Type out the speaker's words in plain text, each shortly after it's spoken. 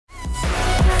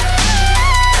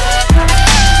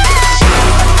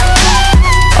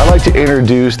like to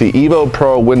introduce the Evo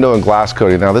Pro window and glass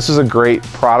coating. Now this is a great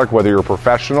product whether you're a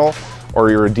professional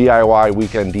or you're a DIY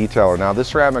weekend detailer. Now this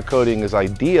ceramic coating is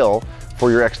ideal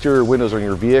for your exterior windows on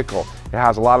your vehicle. It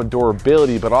has a lot of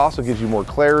durability, but also gives you more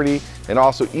clarity and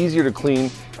also easier to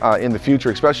clean in the future,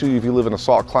 especially if you live in a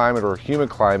salt climate or a humid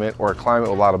climate or a climate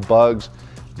with a lot of bugs.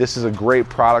 This is a great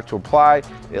product to apply.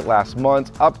 It lasts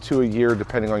months, up to a year,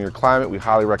 depending on your climate. We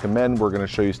highly recommend. We're going to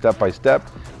show you step by step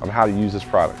on how to use this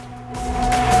product.